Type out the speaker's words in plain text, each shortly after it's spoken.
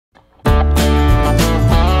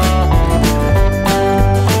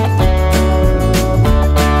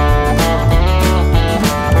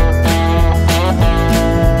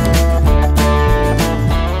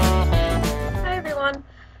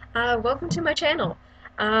channel.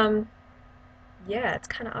 Yeah, it's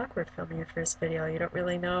kind of awkward filming your first video. You don't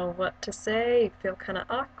really know what to say, you feel kind of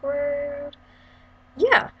awkward.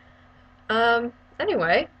 Yeah.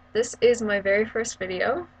 Anyway, this is my very first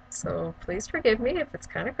video, so please forgive me if it's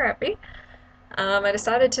kind of crappy. I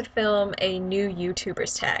decided to film a new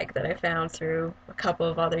YouTubers tag that I found through a couple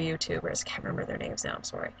of other YouTubers. I can't remember their names now, I'm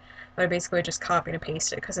sorry. But I basically just copied and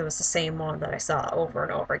pasted it because it was the same one that I saw over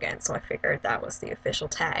and over again, so I figured that was the official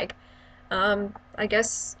tag. I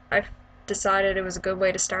guess I've decided it was a good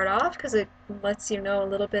way to start off because it lets you know a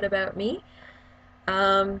little bit about me.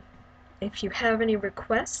 Um, if you have any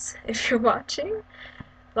requests, if you're watching,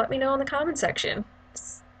 let me know in the comment section.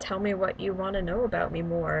 Just tell me what you want to know about me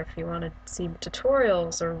more. If you want to see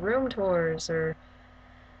tutorials or room tours or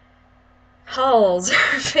hauls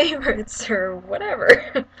or favorites or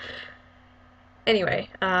whatever. Anyway,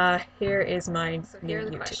 here is my new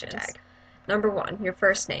YouTube tag. Number 1, your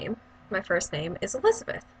first name. My first name is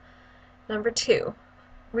Elizabeth. Number 2,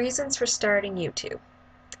 reasons for starting YouTube.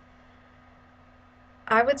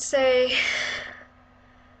 I would say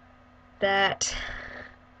that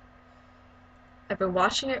I've been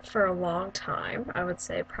watching it for a long time. I would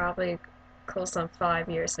say probably close on 5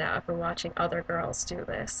 years now. I've been watching other girls do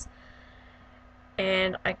this.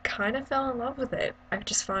 And I kind of fell in love with it. I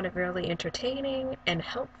just found it really entertaining and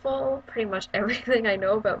helpful. Pretty much everything I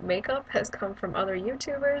know about makeup has come from other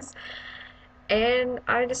YouTubers. And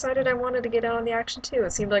I decided I wanted to get out on the action too.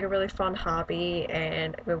 It seemed like a really fun hobby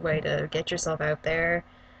and a good way to get yourself out there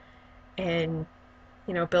and,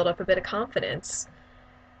 you know, build up a bit of confidence.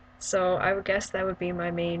 So I would guess that would be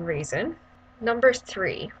my main reason. Number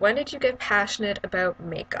 3, when did you get passionate about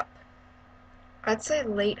makeup? I'd say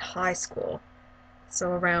late high school.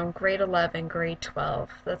 So around grade 11, grade 12,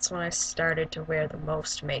 that's when I started to wear the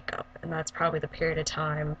most makeup. And that's probably the period of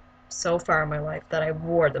time so far in my life that I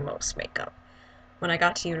wore the most makeup. When I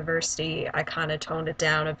got to university, I kind of toned it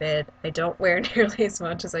down a bit. I don't wear nearly as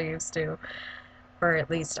much as I used to, or at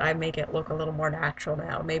least I make it look a little more natural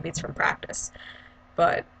now. Maybe it's from practice.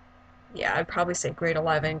 But yeah, I'd probably say grade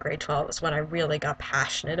 11, grade 12 is when I really got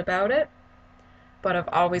passionate about it. But I've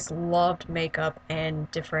always loved makeup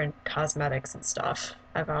and different cosmetics and stuff.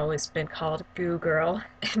 I've always been called Goo Girl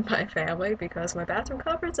in my family because my bathroom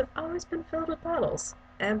cupboards have always been filled with bottles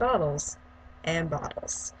and bottles and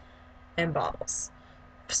bottles and bottles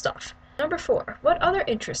of stuff. Number 4, what other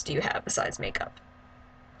interests do you have besides makeup?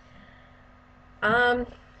 Um,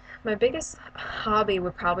 my biggest hobby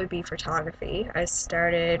would probably be photography. I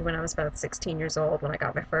started when I was about 16 years old when I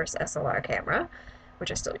got my first SLR camera,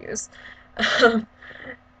 which I still use.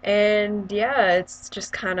 And yeah, it's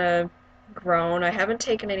just kind of grown. I haven't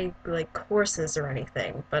taken any like courses or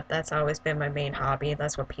anything, but that's always been my main hobby.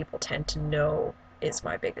 That's what people tend to know is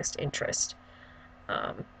my biggest interest.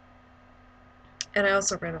 Um, and I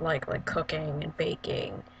also really like cooking and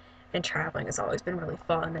baking, and traveling has always been really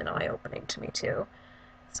fun and eye-opening to me too.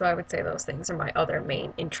 So I would say those things are my other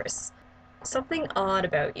main interests. Something odd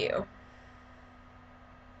about you.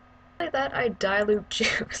 That I dilute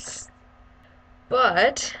juice.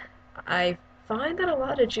 But I find that a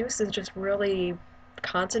lot of juice is just really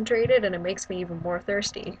concentrated and it makes me even more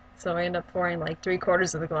thirsty. So I end up pouring like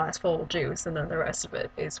 3/4 of the glass full of juice and then the rest of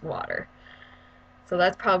it is water. So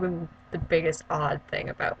that's probably the biggest odd thing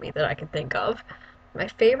about me that I can think of. My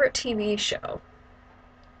favorite TV show.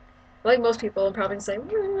 Like most people, I'm probably saying,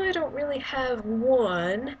 I don't really have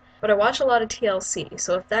one, but I watch a lot of TLC,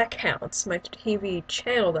 so if that counts, my TV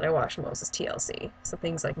channel that I watch most is TLC. So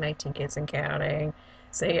things like 19 Kids and Counting,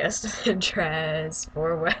 Say Yes to the Dress,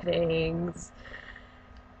 Four Weddings,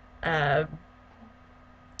 uh,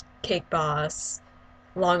 Cake Boss,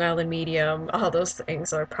 Long Island Medium, all those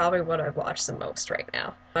things are probably what I've watched the most right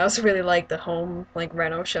now. I also really like the home, like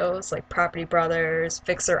reno shows, like Property Brothers,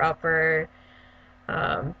 Fixer Upper,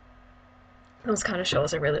 um, those kind of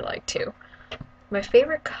shows I really like too. My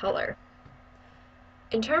favorite color.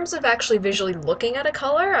 In terms of actually visually looking at a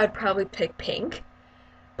color, I'd probably pick pink.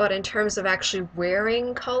 But in terms of actually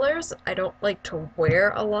wearing colors, I don't like to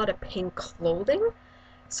wear a lot of pink clothing.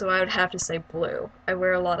 So I would have to say blue. I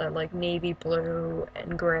wear a lot of like navy blue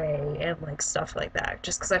and gray and like stuff like that,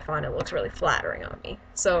 just because I find it looks really flattering on me.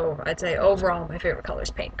 So I'd say overall my favorite color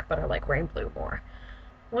is pink, but I like wearing blue more.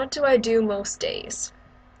 What do I do most days?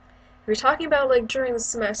 If you're talking about like during the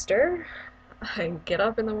semester, I get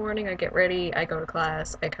up in the morning, I get ready, I go to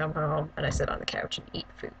class, I come home, and I sit on the couch and eat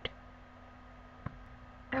food.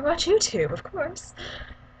 I watch YouTube, of course.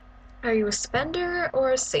 Are you a spender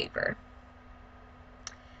or a saver?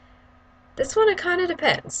 This one, it kind of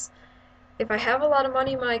depends. If I have a lot of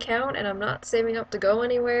money in my account and I'm not saving up to go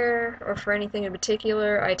anywhere or for anything in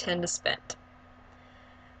particular, I tend to spend.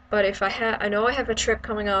 But if I know I have a trip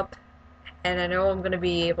coming up, and I know I'm going to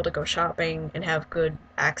be able to go shopping and have good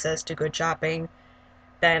access to good shopping,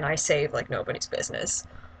 then I save like nobody's business.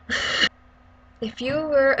 If you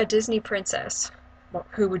were a Disney princess,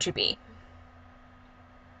 who would you be?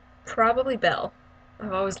 Probably Belle.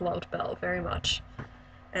 I've always loved Belle very much,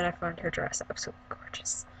 and I find her dress absolutely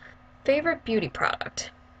gorgeous. Favorite beauty product?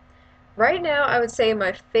 Right now, I would say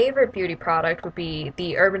my favorite beauty product would be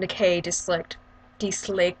the Urban Decay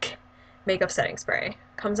De-Slick Makeup Setting Spray.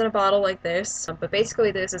 Comes in a bottle like this, but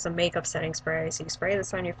basically this is a makeup setting spray, so you spray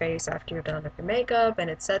this on your face after you're done with your makeup,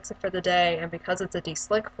 and it sets it for the day, and because it's a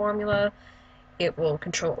de-slick formula, it will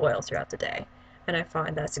control oil throughout the day, and I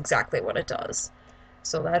find that's exactly what it does.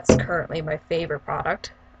 So that's currently my favorite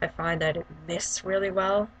product. I find that it mists really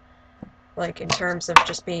well, like in terms of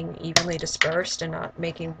just being evenly dispersed and not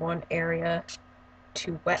making one area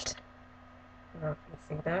too wet. I don't know if you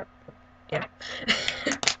can see that, but yeah.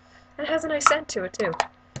 It has a nice scent to it too.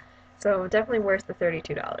 So definitely worth the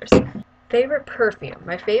 $32. Favorite perfume.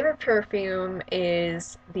 My favorite perfume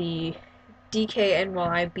is the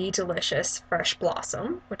DKNY Be Delicious Fresh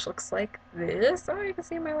Blossom, which looks like this. Oh, you can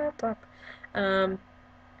see my laptop.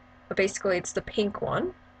 But basically it's the pink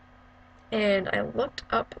one. And I looked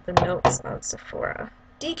up the notes on Sephora.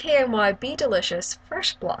 DKNY Be Delicious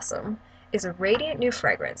Fresh Blossom is a radiant new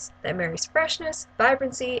fragrance that marries freshness,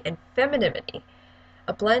 vibrancy, and femininity.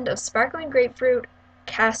 A blend of sparkling grapefruit,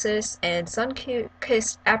 cassis, and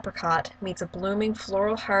sun-kissed apricot meets a blooming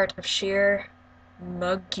floral heart of sheer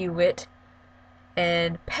mugwort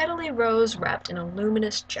and petally rose wrapped in a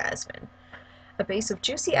luminous jasmine. A base of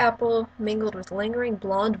juicy apple mingled with lingering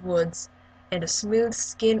blonde woods and a smooth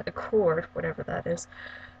skin accord, whatever that is,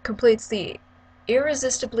 completes the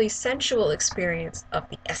irresistibly sensual experience of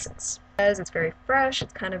the essence. It's very fresh,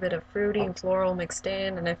 it's kind of a bit of fruity and floral mixed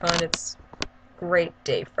in, and I find it's great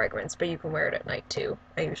day fragrance, but you can wear it at night too.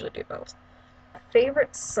 I usually do both.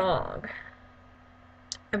 Favorite song?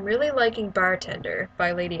 I'm really liking Bartender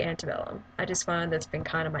by Lady Antebellum. I just find that's been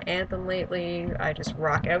kind of my anthem lately. I just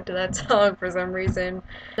rock out to that song for some reason.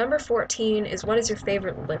 Number 14 is what is your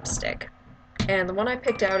favorite lipstick? And the one I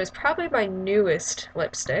picked out is probably my newest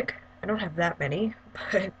lipstick. I don't have that many,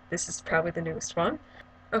 but this is probably the newest one.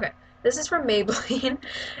 Okay, this is from Maybelline.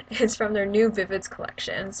 It's from their new Vivids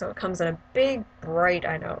collection, so it comes in a big, bright,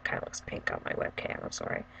 I know it kind of looks pink on my webcam, I'm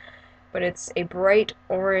sorry, but it's a bright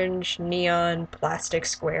orange neon plastic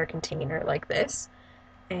square container like this,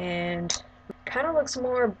 and kind of looks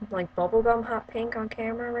more like bubblegum hot pink on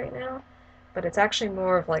camera right now, but it's actually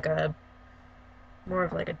more of like a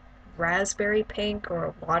raspberry pink or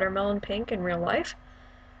a watermelon pink in real life.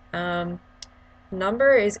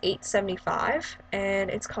 Number is 875, and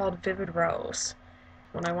it's called Vivid Rose.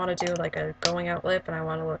 When I want to do like a going out lip and I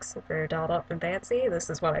want to look super dolled up and fancy, this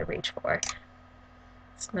is what I reach for. It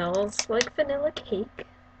smells like vanilla cake,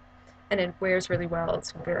 and it wears really well.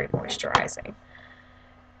 It's very moisturizing.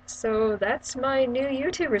 So that's my new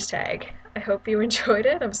YouTuber's tag. I hope you enjoyed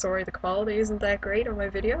it. I'm sorry the quality isn't that great on my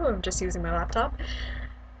video. I'm just using my laptop.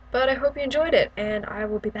 But I hope you enjoyed it, and I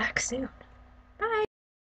will be back soon.